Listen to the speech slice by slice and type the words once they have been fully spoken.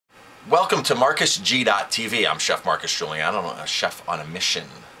Welcome to MarcusG.TV. I'm Chef Marcus Giuliano, a chef on a mission.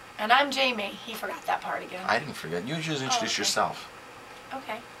 And I'm Jamie. He forgot that part again. I didn't forget. You just introduce yourself.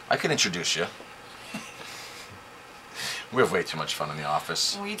 Okay. I can introduce you. We have way too much fun in the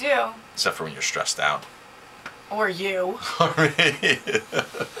office. We do. Except for when you're stressed out. Or you.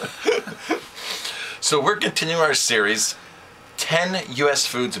 So we're continuing our series, 10 U.S.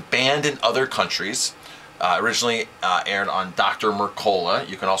 foods banned in other countries. Originally aired on Dr. Mercola.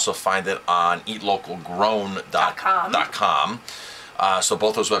 You can also find it on eatlocalgrown.com. So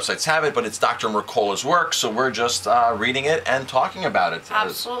both those websites have it, but it's Dr. Mercola's work, so we're just reading it and talking about it.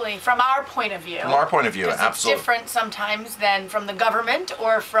 Absolutely. From our point of view. From our point of view, absolutely. It's different sometimes than from the government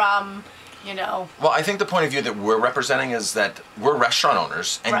or from, you know. Well, I think the point of view that we're representing is that we're restaurant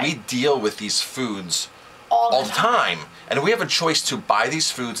owners, and we deal with these foods all the time. And we have a choice to buy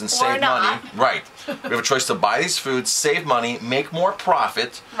these foods and save money. Right. We have a choice to buy these foods, save money, make more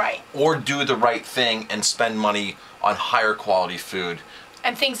profit, or do the right thing and spend money on higher quality food.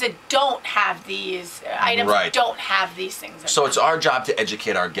 And things that don't have these items that don't have these things in So it's our job to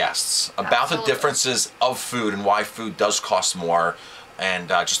educate our guests about the differences of food and why food does cost more, and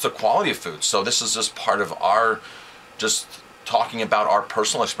just the quality of food. So this is just part of our just talking about our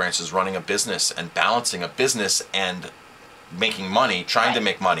personal experiences running a business and balancing a business and making money, trying to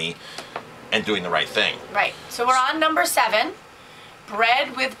make money, and doing the right thing. Right. So we're on number 7,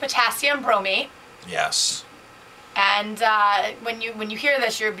 bread with potassium bromate. Yes. And when you hear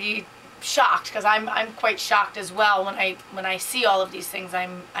this, you'll be shocked, because I'm quite shocked as well when I see all of these things.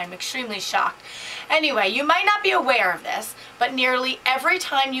 I'm extremely shocked. Anyway, you might not be aware of this, but nearly every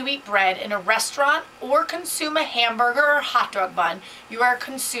time you eat bread in a restaurant or consume a hamburger or hot dog bun, you are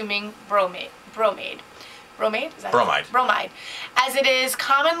consuming bromide. Bromide? Is that Bromide. Bromide. As it is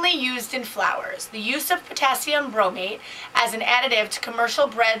commonly used in flours. The use of potassium bromate as an additive to commercial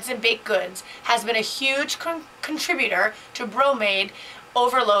breads and baked goods has been a huge contributor to bromide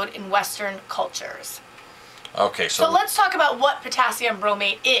overload in Western cultures. Okay, so let's talk about what potassium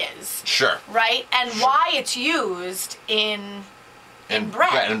bromate is. Sure. Right? And why it's used in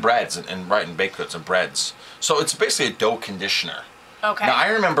bread. In breads, and baked goods and breads. So it's basically a dough conditioner. Okay. Now, I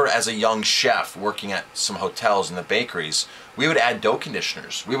remember as a young chef working at some hotels in the bakeries, we would add dough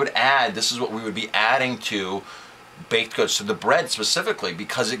conditioners. We would add, this is what we would be adding to baked goods, to the bread specifically,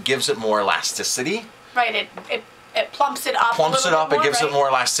 because it gives it more elasticity. Right, it plumps it up. It gives it more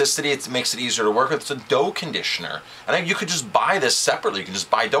elasticity. It makes it easier to work with. It's a dough conditioner. And you could just buy this separately. You can just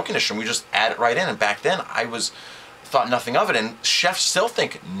buy dough conditioner. We just add it right in. And back then, thought nothing of it. And chefs still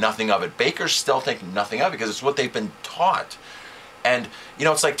think nothing of it. Bakers still think nothing of it because it's what they've been taught. And, you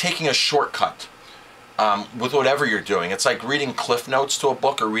know, it's like taking a shortcut with whatever you're doing. It's like reading cliff notes to a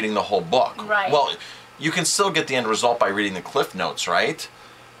book or reading the whole book. Right. Well, you can still get the end result by reading the cliff notes, right?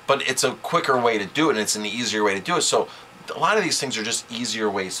 But it's a quicker way to do it, and it's an easier way to do it. So a lot of these things are just easier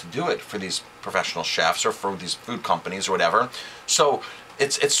ways to do it for these professional chefs or for these food companies or whatever. So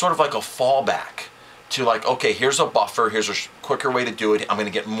it's sort of like a fallback to, like, okay, here's a buffer, here's a quicker way to do it. I'm going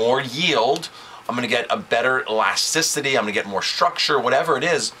to get more yield. I'm going to get a better elasticity. I'm going to get more structure, whatever it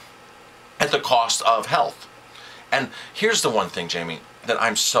is, at the cost of health. And here's the one thing, Jamie, that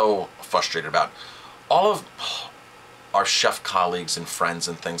I'm so frustrated about. All of our chef colleagues and friends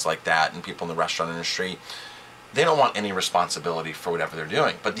and things like that, and people in the restaurant industry, they don't want any responsibility for whatever they're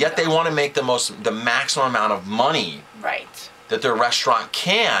doing. But yet they want to make the maximum amount of money that their restaurant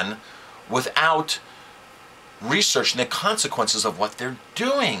can without researching the consequences of what they're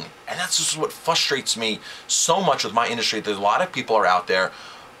doing. And that's just what frustrates me so much with my industry. There's a lot of people out there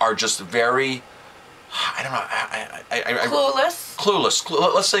are just very, I don't know, clueless.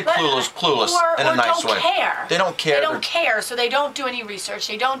 Let's say clueless in a nice way. They don't care. They don't care, so they don't do any research.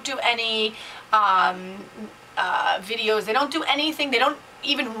 They don't do any videos. They don't do anything. They don't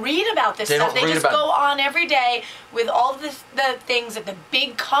even read about this stuff. They just go on every day with all the things that the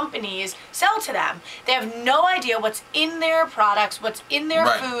big companies sell to them. They have no idea what's in their products, what's in their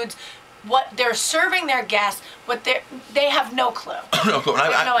foods, what they're serving their guests, they have no clue. No clue. They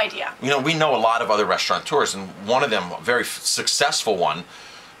have no idea. You know, we know a lot of other restaurateurs, and one of them, a very successful one,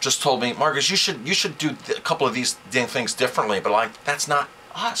 just told me, Marcus, you should do a couple of these things differently. But like, that's not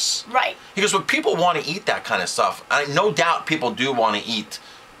us. Right. Because when people want to eat that kind of stuff, no doubt people do want to eat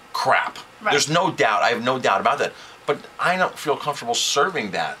crap. Right. There's no doubt. I have no doubt about that. But I don't feel comfortable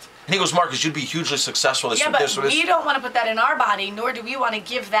serving that. And he goes, Marcus, you'd be hugely successful. We don't want to put that in our body, nor do we want to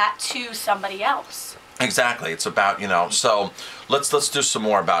give that to somebody else. Exactly. It's about, you know, so let's do some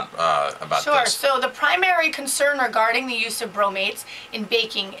more about Sure. this. So the primary concern regarding the use of bromates in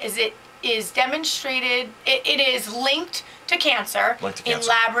baking is is demonstrated, it is linked to cancer in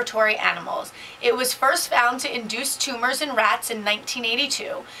laboratory animals. It was first found to induce tumors in rats in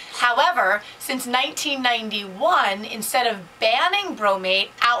 1982. However, since 1991, instead of banning bromate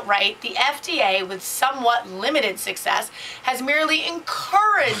outright, the FDA, with somewhat limited success, has merely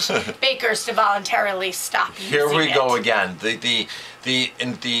encouraged bakers to voluntarily stop using it. Here we go again. Instead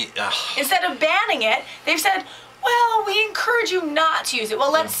of banning it, they've said, well, we encourage you not to use it.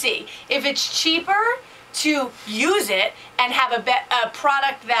 Well, let's see. If it's cheaper to use it and have a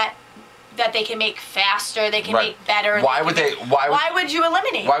product that they can make faster, they can make better. Why would you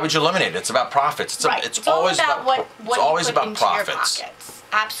eliminate? Why would you eliminate it? It's about profits. It's always about what it's always you put about into profits. Your pockets.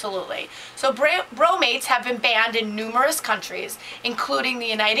 Absolutely. So bromates have been banned in numerous countries, including the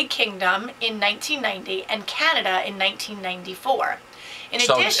United Kingdom in 1990 and Canada in 1994. In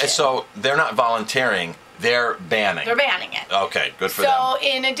addition, so they're not volunteering. They're banning. They're banning it. Okay, good for them. So,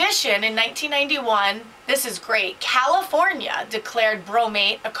 in addition, in 1991, this is great, California declared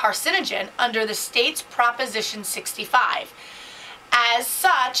bromate a carcinogen under the state's Proposition 65. As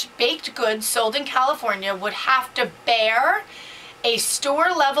such, baked goods sold in California would have to bear a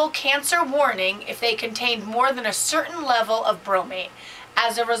store-level cancer warning if they contained more than a certain level of bromate.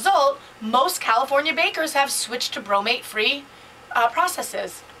 As a result, most California bakers have switched to bromate-free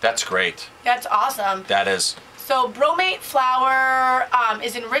processes. That's great. That's awesome. That is. So bromate flour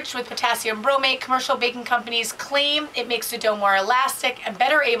is enriched with potassium bromate. Commercial baking companies claim it makes the dough more elastic and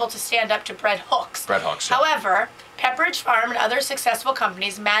better able to stand up to bread hooks. Bread hooks, yeah. However, Pepperidge Farm and other successful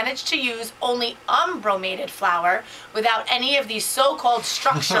companies managed to use only unbromated flour without any of these so-called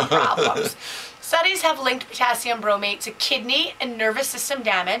structure problems. Studies have linked potassium bromate to kidney and nervous system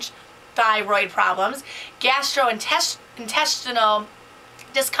damage, thyroid problems, gastrointestinal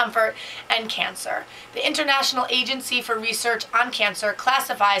discomfort, and cancer. The International Agency for Research on Cancer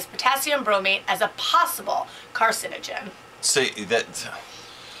classifies potassium bromate as a possible carcinogen. See,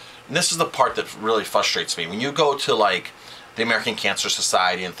 this is the part that really frustrates me. When you go to like the American Cancer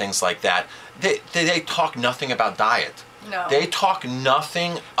Society and things like that, they talk nothing about diet. No. They talk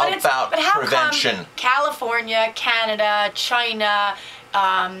nothing about prevention. Come California, Canada, China,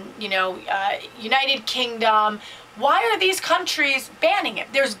 United Kingdom, why are these countries banning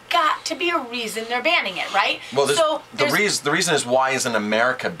it? There's got to be a reason they're banning it, right? Well, the reason is, why isn't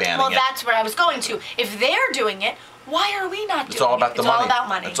America banning it? Well, that's where I was going to. If they're doing it, why are we not doing it? It's all about the money. It's all about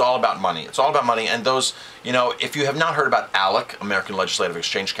money. It's all about money. It's all about money. And those, if you have not heard about ALEC, American Legislative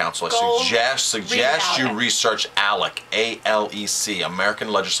Exchange Council, I suggest you research ALEC, A-L-E-C, American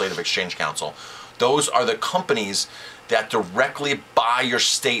Legislative Exchange Council. Those are the companies that directly buy your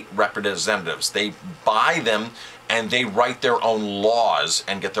state representatives. They buy them and they write their own laws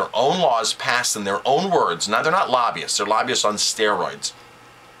and get their own laws passed in their own words. Now, they're not lobbyists. They're lobbyists on steroids.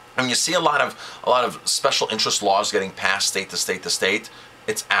 And you see a lot of special interest laws getting passed state to state to state.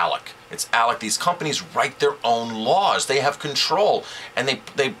 It's ALEC. It's ALEC. These companies write their own laws. They have control, and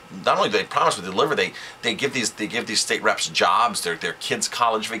they not only do they promise to deliver, they give these state reps jobs, their kids'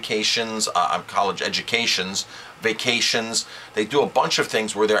 college vacations, college educations, vacations. They do a bunch of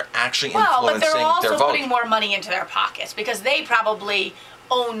things where they're actually influencing their vote. But they're also putting more money into their pockets because they probably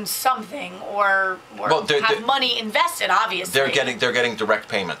own something or have money invested. Obviously, they're getting direct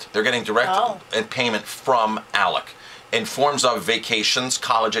payment. They're getting direct payment from ALEC in forms of vacations,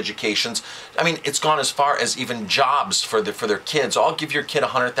 college educations. I mean, it's gone as far as even jobs for their kids. I'll give your kid a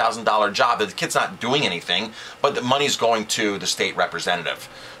 $100,000 job. The kid's not doing anything, but the money's going to the state representative.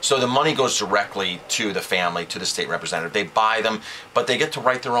 So the money goes directly to the family, to the state representative. They buy them, but they get to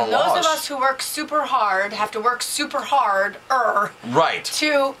write their own laws. Those of us who work super hard have to work super hard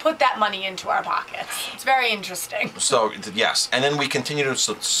to put that money into our pockets. It's very interesting. So, yes. And then we continue to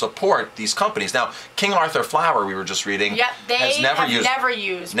support these companies. Now, King Arthur Flour, we were just reading, has never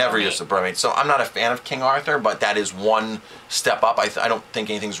used the bromate. So I'm not a fan of King Arthur, but that is one step up. I don't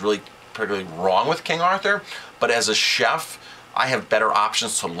think anything's really particularly wrong with King Arthur, but as a chef, I have better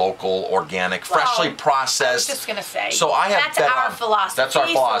options to local, organic, freshly processed. I was just going to say, so I have that's our philosophy. That's our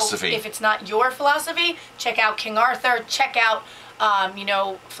philosophy. So if it's not your philosophy, check out King Arthur. Check out,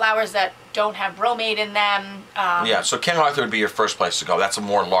 flours that don't have bromate in them. Yeah, so King Arthur would be your first place to go. That's a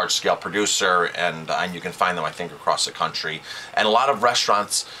more large-scale producer, and you can find them, I think, across the country. And a lot of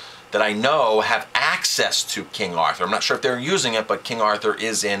restaurants that I know have access to King Arthur. I'm not sure if they're using it, but King Arthur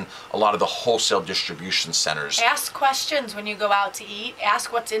is in a lot of the wholesale distribution centers. Ask questions when you go out to eat.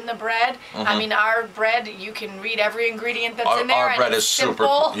 Ask what's in the bread. Mm-hmm. I mean, our bread, you can read every ingredient that's in there. Our bread is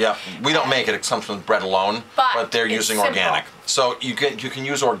simple. Super. Yeah, we don't make it. It comes from bread alone, but they're using organic. So you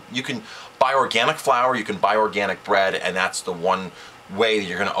can buy organic flour, you can buy organic bread, and that's the one way that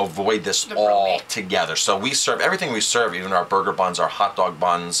you're going to avoid this The all bromate. together. So we serve everything we serve, even our burger buns, our hot dog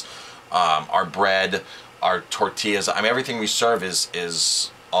buns, our bread, our tortillas. I mean, everything we serve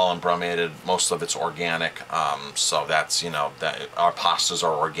is all unbromated. Most of it's organic. So that's, you know, that our pastas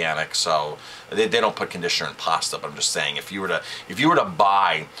are organic. So they don't put conditioner in pasta. But I'm just saying, if you were to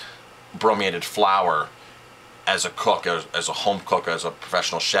buy bromated flour as a cook, as a home cook, as a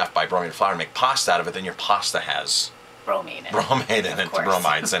professional chef, buy bromated flour and make pasta out of it, then your pasta has Bromate. bromate in it,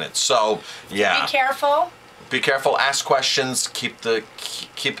 bromides in it. So yeah. Be careful. Be careful. Ask questions. Keep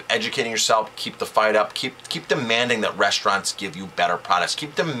educating yourself. Keep the fight up. Keep demanding that restaurants give you better products.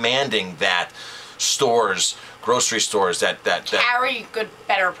 Keep demanding that stores, grocery stores, that Carry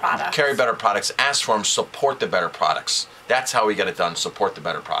better products. carry better products. Ask for them. Support the better products. That's how we get it done. Support the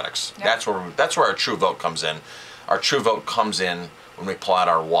better products. Yep. That's where our true vote comes in. Our true vote comes in when we pull out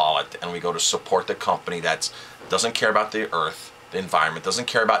our wallet and we go to support the company that doesn't care about the earth, the environment, doesn't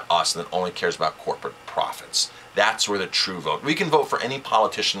care about us, and that only cares about corporate profits. That's where the true vote. We can vote for any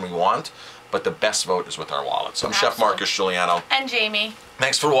politician we want, but the best vote is with our wallets. I'm Chef Marcus Giuliano. And Jamie.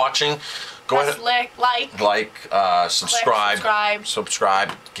 Thanks for watching. Go ahead. Subscribe.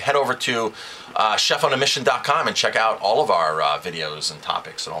 Head over to chefonamission.com and check out all of our videos and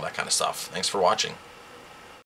topics and all that kind of stuff. Thanks for watching.